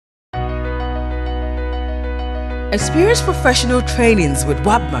Experience professional trainings with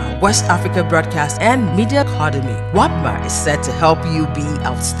WABMA, West Africa Broadcast and Media Academy. WABMA is set to help you be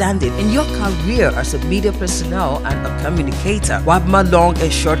outstanding in your career as a media personnel and a communicator. WABMA long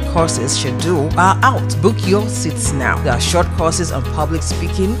and short courses schedule are out. Book your seats now. There are short courses on public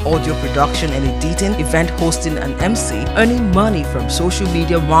speaking, audio production and editing, event hosting and MC, earning money from social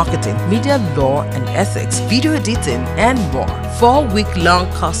media marketing, media law and ethics, video editing, and more. 4-week-long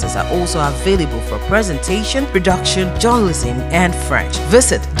courses are also available for presentation, production, journalism, and French.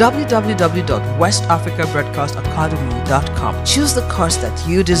 Visit www.westafricabroadcastacademy.com. Choose the course that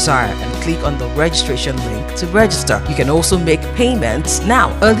you desire and click on the registration link to register. You can also make payments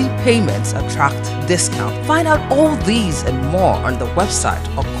now. Early payments attract discount. Find out all these and more on the website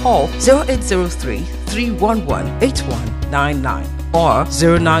or call 0803-311-8199. or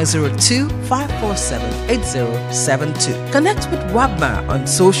 0902-547-8072. Connect with WABMA on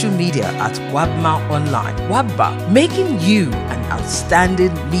social media at WABMA Online. WABMA, making you an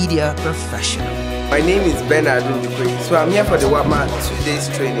outstanding media professional. My name is Ben Adundukwe, so I'm here for the WABMA 2 days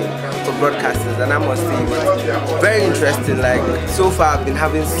training for broadcasters, and I must say it's very interesting. Like, so far I've been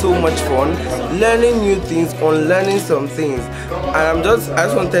having so much fun, learning new things, unlearning some things, and I just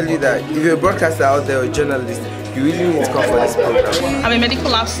want to tell you that if you're a broadcaster out there or a journalist, you really need to come for this program. I'm a medical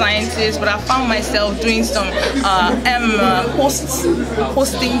lab scientist, but I found myself doing some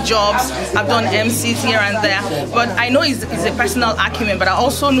hosting jobs. I've done MCs here and there, but I know it's a personal acumen, but I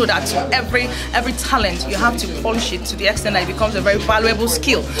also know that to every talent, you have to polish it to the extent that it becomes a very valuable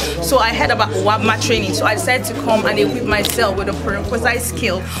skill. So I heard about WABMA training, so I decided to come and equip myself with a precise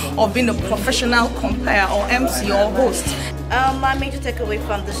skill of being a professional compere or MC or host. My major takeaway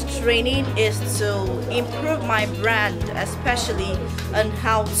from this training is to improve my brand, especially on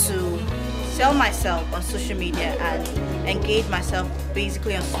how to sell myself on social media and engage myself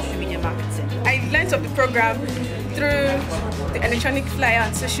basically on social media marketing. I learned of the program through the electronic flyer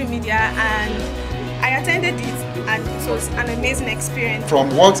on social media, and I attended it, and it was an amazing experience. From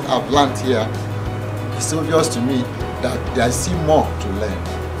what I've learned here, it's obvious to me that there is still more to learn,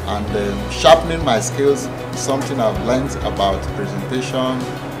 and sharpening my skills is something I've learned about presentation,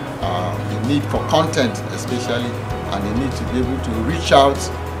 the need for content especially, and the need to be able to reach out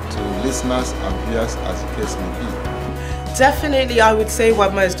to listeners and viewers as the case may be. Definitely, I would say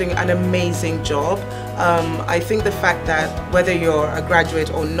WABMA is doing an amazing job. I think the fact that whether you're a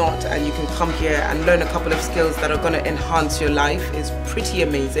graduate or not and you can come here and learn a couple of skills that are going to enhance your life is pretty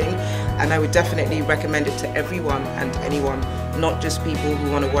amazing, and I would definitely recommend it to everyone and anyone, not just people who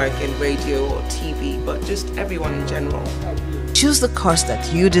want to work in radio or TV, but just everyone in general. Choose the course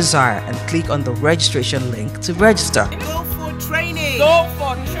that you desire and click on the registration link to register. Go for training! Go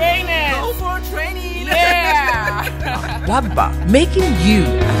for training! Go for training! Yeah! WABMA, making you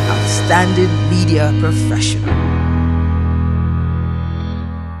an outstanding media professional.